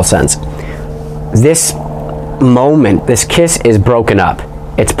the literal sense. This moment, this kiss is broken up.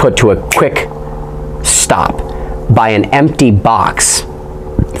 It's put to a quick stop by an empty box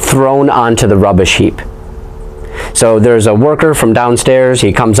thrown onto the rubbish heap. So there's a worker from downstairs.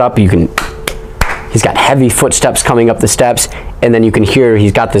 He comes up. He's got heavy footsteps coming up the steps, and then you can hear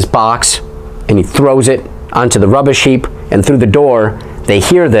he's got this box, and he throws it onto the rubbish heap, and through the door, they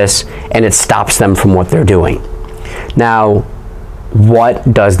hear this, and it stops them from what they're doing. Now,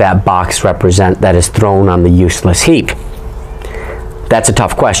 what does that box represent that is thrown on the useless heap? That's a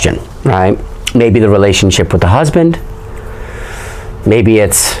tough question, right? Maybe the relationship with the husband. Maybe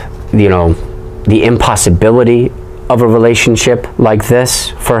it's, the impossibility of a relationship like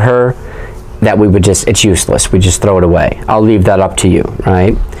this for her, that it's useless. We just throw it away. I'll leave that up to you,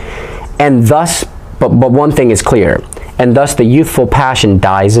 right? And thus, but one thing is clear, and thus the youthful passion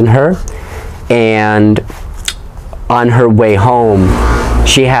dies in her, and on her way home,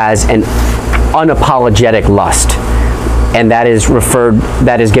 she has an unapologetic lust. And that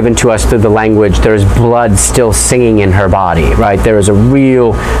is given to us through the language. There's blood still singing in her body, right? There is a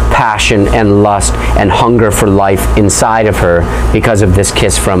real passion and lust and hunger for life inside of her because of this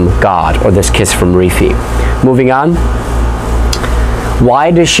kiss from God, or this kiss from Rifi. Moving on.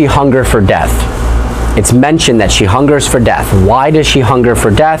 Why does she hunger for death? It's mentioned that she hungers for death. Why does she hunger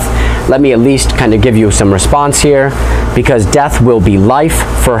for death? Let me at least kind of give you some response here. Because death will be life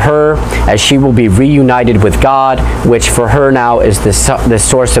for her, as she will be reunited with God, which for her now is the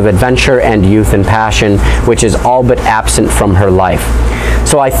source of adventure and youth and passion, which is all but absent from her life.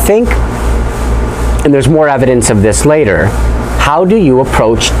 So I think, and there's more evidence of this later, how do you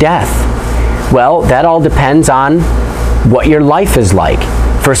approach death? Well, that all depends on what your life is like.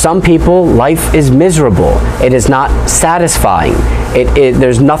 For some people, life is miserable. It is not satisfying.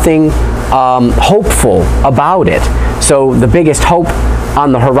 There's nothing hopeful about it. So the biggest hope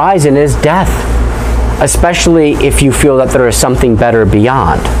on the horizon is death, especially if you feel that there is something better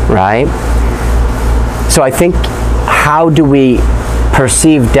beyond, right? So I think, how do we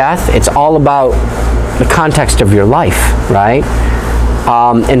perceive death? It's all about the context of your life, right?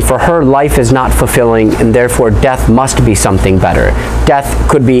 And for her, life is not fulfilling, and therefore death must be something better. Death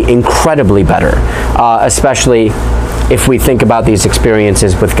could be incredibly better, especially if we think about these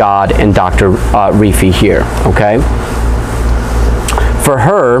experiences with God and Dr. Rifi here, okay? For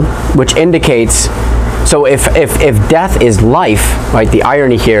her, which indicates, so if death is life, right, the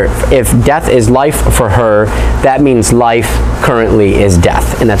irony here, if death is life for her, that means life currently is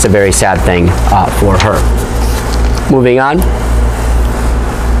death, and that's a very sad thing for her. Moving on.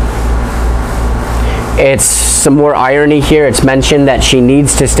 It's some more irony here. It's mentioned that she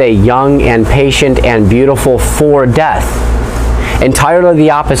needs to stay young and patient and beautiful for death. Entirely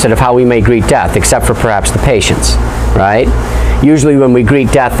the opposite of how we may greet death, except for perhaps the patience, right? Usually when we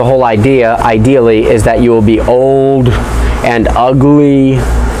greet death, the whole idea, ideally, is that you will be old and ugly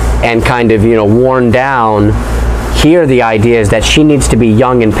and kind of, worn down. Here the idea is that she needs to be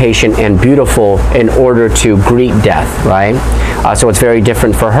young and patient and beautiful in order to greet death, right? So it's very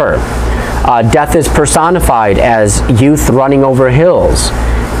different for her. Death is personified as youth running over hills,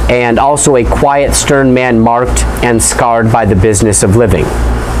 and also a quiet, stern man marked and scarred by the business of living.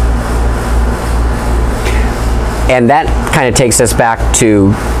 And that kind of takes us back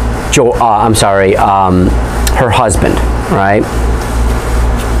to her husband, right?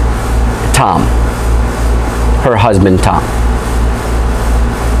 Tom. Her husband, Tom.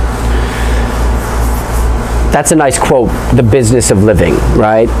 That's a nice quote, the business of living,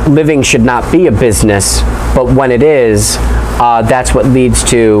 right? Living should not be a business, but when it is, that's what leads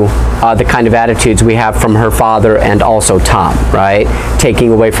to the kind of attitudes we have from her father and also Tom, right?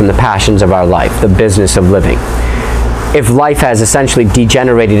 Taking away from the passions of our life, the business of living. If life has essentially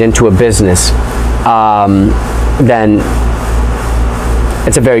degenerated into a business, then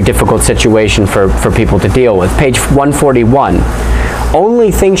it's a very difficult situation for people to deal with. Page 141.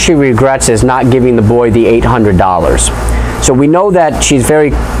 Only thing she regrets is not giving the boy the $800. So we know that she's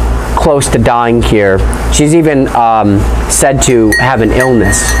very close to dying here. She's even said to have an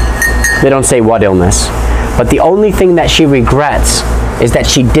illness. They don't say what illness. But the only thing that she regrets is that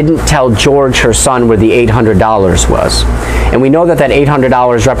she didn't tell George, her son, where the $800 was. And we know that that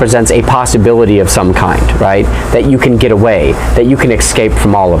 $800 represents a possibility of some kind, right? That you can get away, that you can escape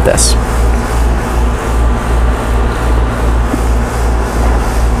from all of this.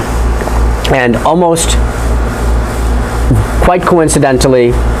 And almost quite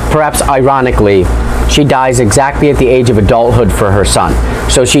coincidentally, perhaps ironically, she dies exactly at the age of adulthood for her son.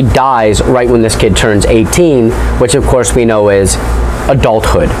 So she dies right when this kid turns 18, which of course we know is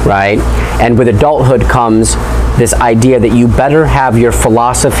adulthood, right? And with adulthood comes this idea that you better have your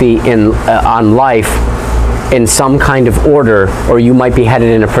philosophy on life in some kind of order, or you might be headed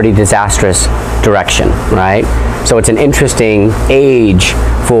in a pretty disastrous direction, right? So it's an interesting age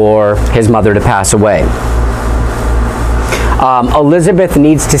for his mother to pass away. Elizabeth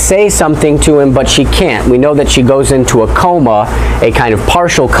needs to say something to him, but she can't. We know that she goes into a coma, a kind of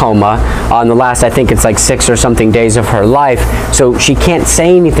partial coma, on the last, I think it's like 6 or something days of her life, so she can't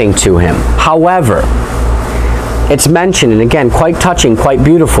say anything to him. However, it's mentioned, and again, quite touching, quite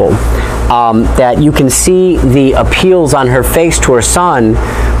beautiful, that you can see the appeals on her face to her son,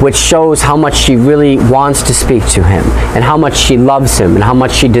 which shows how much she really wants to speak to him, and how much she loves him, and how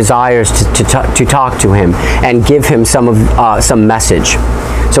much she desires to talk to him and give him some message.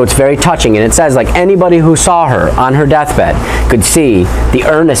 So it's very touching, and it says, like, anybody who saw her on her deathbed could see the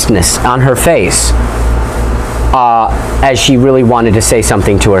earnestness on her face as she really wanted to say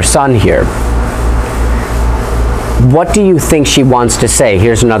something to her son here. What do you think she wants to say?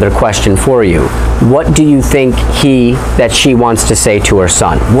 Here's another question for you. What do you think that she wants to say to her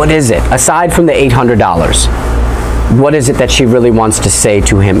son? What is it? Aside from the $800, what is it that she really wants to say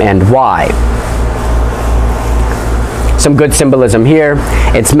to him, and why? Some good symbolism here.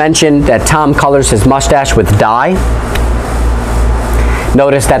 It's mentioned that Tom colors his mustache with dye.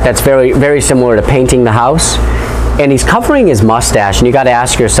 Notice that that's very, very similar to painting the house. And he's covering his mustache, and you got to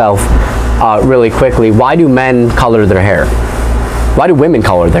ask yourself, really quickly, why do men color their hair? Why do women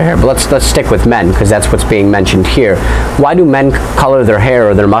color their hair? But let's stick with men, because that's what's being mentioned here. Why do men color their hair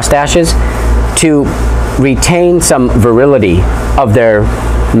or their mustaches? To retain some virility of their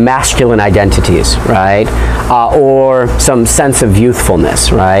masculine identities, right? Or some sense of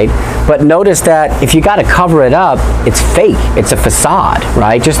youthfulness, right? But notice that if you got to cover it up, it's fake. It's a facade,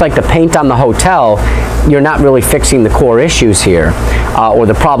 right? Just like the paint on the hotel, you're not really fixing the core issues here, or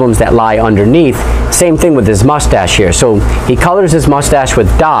the problems that lie underneath. Same thing with his mustache here. So he colors his mustache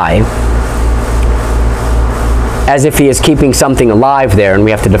with dye, as if he is keeping something alive there, and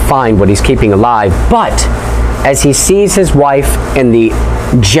we have to define what he's keeping alive. But as he sees his wife and the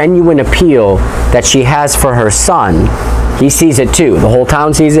genuine appeal that she has for her son, he sees it too. The whole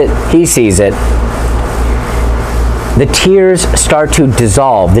town sees it. He sees it. The tears start to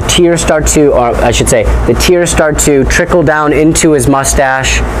dissolve. The tears start to, or I should say, the tears start to trickle down into his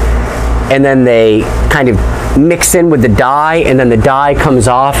mustache, and then they kind of mix in with the dye, and then the dye comes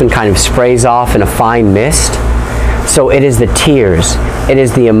off and kind of sprays off in a fine mist. So it is the tears, it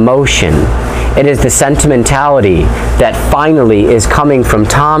is the emotion, it is the sentimentality that finally is coming from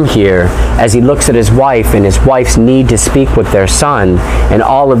Tom here as he looks at his wife and his wife's need to speak with their son, and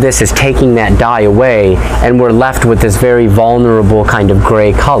all of this is taking that dye away, and we're left with this very vulnerable kind of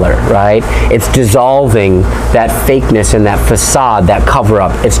gray color, right? It's dissolving that fakeness and that facade, that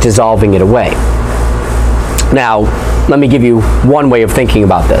cover-up. It's dissolving it away. Now, let me give you one way of thinking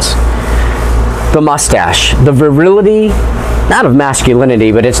about this. The mustache, the virility, not of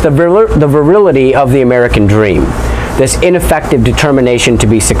masculinity, but it's the virility of the American dream. This ineffective determination to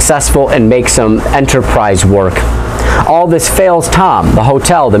be successful and make some enterprise work. All this fails Tom, the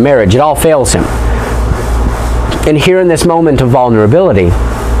hotel, the marriage, it all fails him. And here in this moment of vulnerability,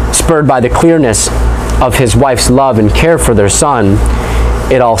 spurred by the clearness of his wife's love and care for their son,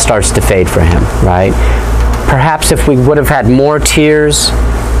 it all starts to fade for him, right? Perhaps if we would have had more tears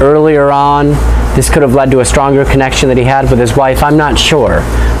earlier on, this could have led to a stronger connection that he had with his wife. I'm not sure,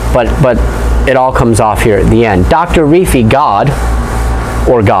 but it all comes off here at the end. Dr. Reefy, God,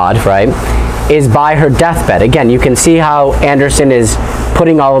 right, is by her deathbed. Again, you can see how Anderson is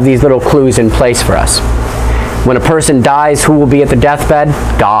putting all of these little clues in place for us. When a person dies, who will be at the deathbed?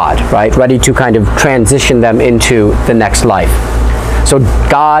 God, right, ready to kind of transition them into the next life. So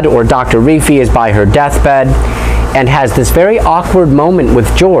God, or Dr. Reefy, is by her deathbed, and has this very awkward moment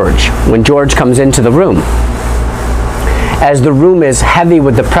with George when George comes into the room. as the room is heavy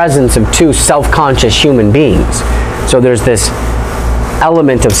with the presence of two self-conscious human beings. So there's this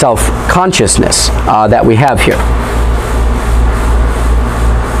element of self-consciousness that we have here.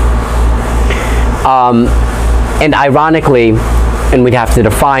 And ironically, and we'd have to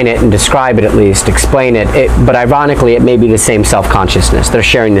define it and describe it at least, explain it, but ironically it may be the same self-consciousness. They're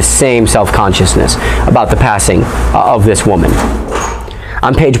sharing the same self-consciousness about the passing of this woman.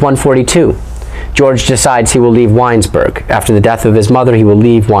 On page 142, George decides he will leave Winesburg. After the death of his mother, he will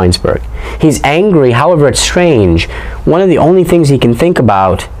leave Winesburg. He's angry, however, it's strange. One of the only things he can think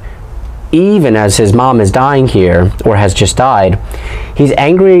about, even as his mom is dying here, or has just died, he's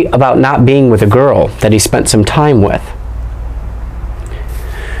angry about not being with a girl that he spent some time with.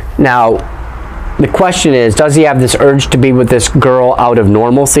 Now, the question is, does he have this urge to be with this girl out of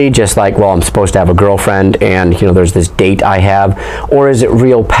normalcy, just like, well, I'm supposed to have a girlfriend and, you know, there's this date I have, or is it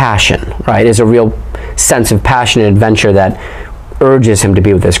real passion, right? Is a real sense of passion and adventure that urges him to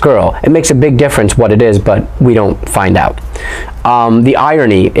be with this girl? It makes a big difference what it is, but we don't find out. The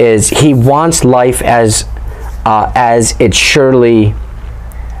irony is he wants life as it surely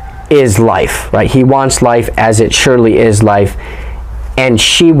is life, right? He wants life as it surely is life, and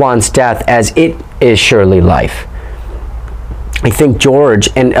she wants death as it is surely life. I think George,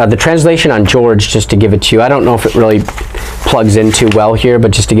 and the translation on George, just to give it to you, I don't know if it really plugs in too well here,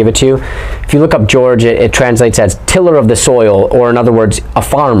 but just to give it to you, if you look up George, it translates as tiller of the soil, or in other words, a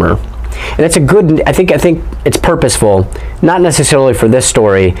farmer. And it's a good, I think it's purposeful, not necessarily for this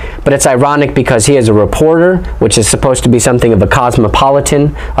story, but it's ironic because he is a reporter, which is supposed to be something of a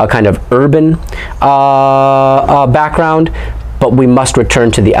cosmopolitan, kind of urban background, but we must return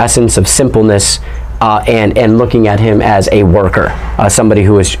to the essence of simpleness and looking at him as a worker, somebody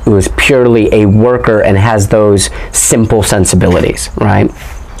who is purely a worker and has those simple sensibilities, right?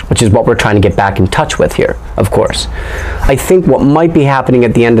 Which is what we're trying to get back in touch with here, of course. I think what might be happening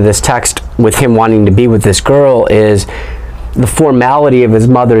at the end of this text with him wanting to be with this girl is the formality of his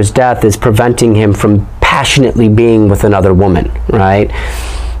mother's death is preventing him from passionately being with another woman, right?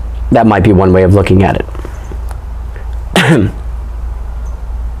 That might be one way of looking at it.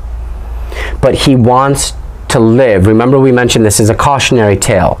 But he wants to live. Remember, we mentioned this is a cautionary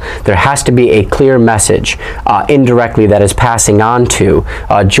tale. There has to be a clear message indirectly that is passing on to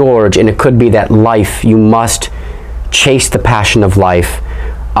George, and it could be that life, you must chase the passion of life,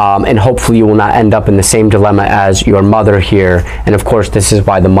 and hopefully you will not end up in the same dilemma as your mother here. And of course, this is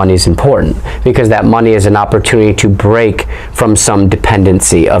why the money is important, because that money is an opportunity to break from some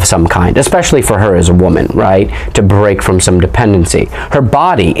dependency of some kind, especially for her as a woman, right? To break from some dependency. Her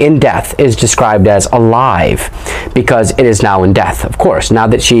body in death is described as alive because it is now in death. Of course, now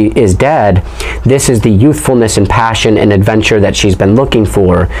that she is dead, this is the youthfulness and passion and adventure that she's been looking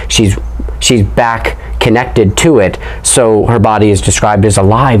for. She's back connected to it, so her body is described as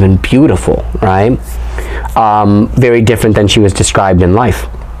alive and beautiful, right? Very different than she was described in life.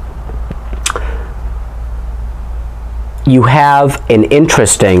 You have an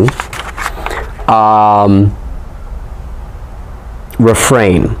interesting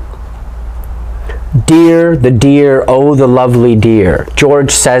refrain. Dear, the dear, oh the lovely dear.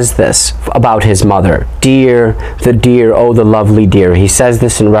 George says this about his mother. Dear, the dear, oh the lovely dear. He says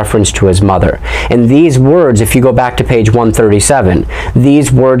this in reference to his mother. And these words, if you go back to page 137,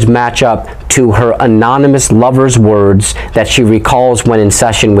 these words match up to her anonymous lover's words that she recalls when in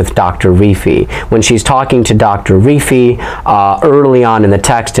session with Dr. Reefy. When she's talking to Dr. Reefy early on in the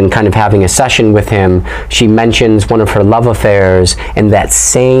text and kind of having a session with him, she mentions one of her love affairs, and that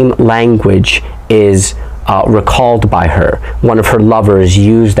same language is recalled by her. One of her lovers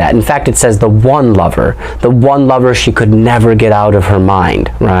used that. In fact, it says the one lover she could never get out of her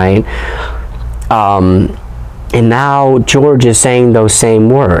mind, right? And now George is saying those same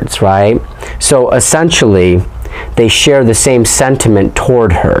words, right? So essentially, they share the same sentiment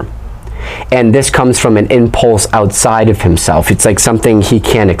toward her. And this comes from an impulse outside of himself. It's like something he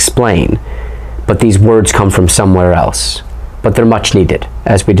can't explain. But these words come from somewhere else. But they're much needed,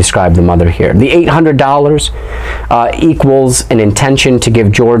 as we describe the mother here. The $800 equals an intention to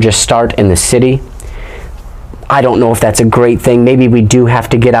give George a start in the city. I don't know if that's a great thing. Maybe we do have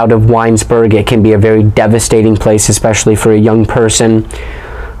to get out of Winesburg. It can be a very devastating place, especially for a young person.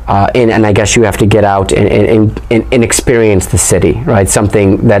 And I guess you have to get out and experience the city, right?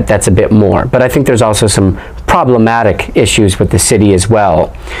 Something that's a bit more. But I think there's also some problematic issues with the city as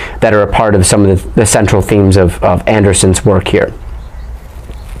well that are a part of some of the central themes of Anderson's work here.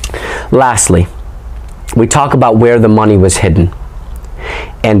 Lastly, we talk about where the money was hidden.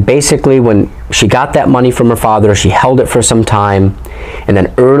 And basically, when she got that money from her father, she held it for some time. And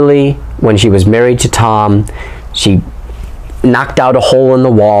then early, when she was married to Tom, she knocked out a hole in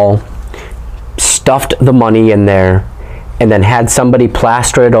the wall, stuffed the money in there, and then had somebody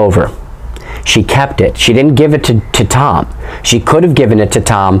plaster it over. She kept it. She didn't give it to Tom. She could have given it to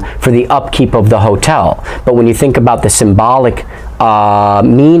Tom for the upkeep of the hotel. But when you think about the symbolic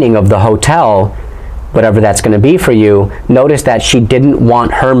meaning of the hotel, whatever that's going to be for you, notice that she didn't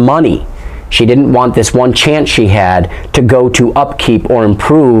want her money. She didn't want this one chance she had to go to upkeep or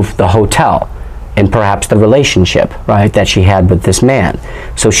improve the hotel and perhaps the relationship, right, that she had with this man.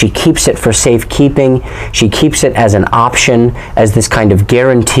 So she keeps it for safekeeping. She keeps it as an option, as this kind of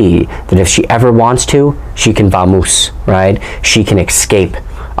guarantee that if she ever wants to, she can vamoose, right? She can escape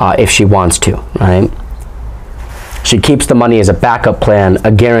if she wants to, right? She keeps the money as a backup plan,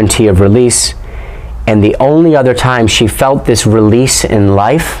 a guarantee of release. And the only other time she felt this release in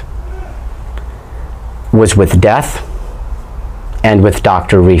life was with death and with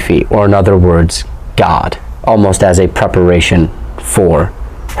Dr. Rifi, or in other words, God, almost as a preparation for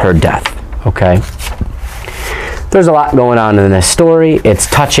her death, okay? There's a lot going on in this story. It's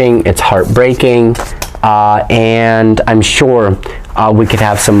touching, it's heartbreaking, and I'm sure we could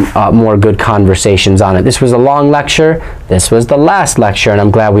have some more good conversations on it. This was a long lecture. This was the last lecture, and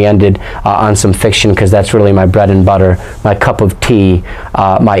I'm glad we ended on some fiction, because that's really my bread and butter, my cup of tea,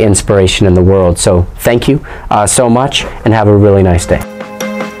 my inspiration in the world. So thank you so much, and have a really nice day.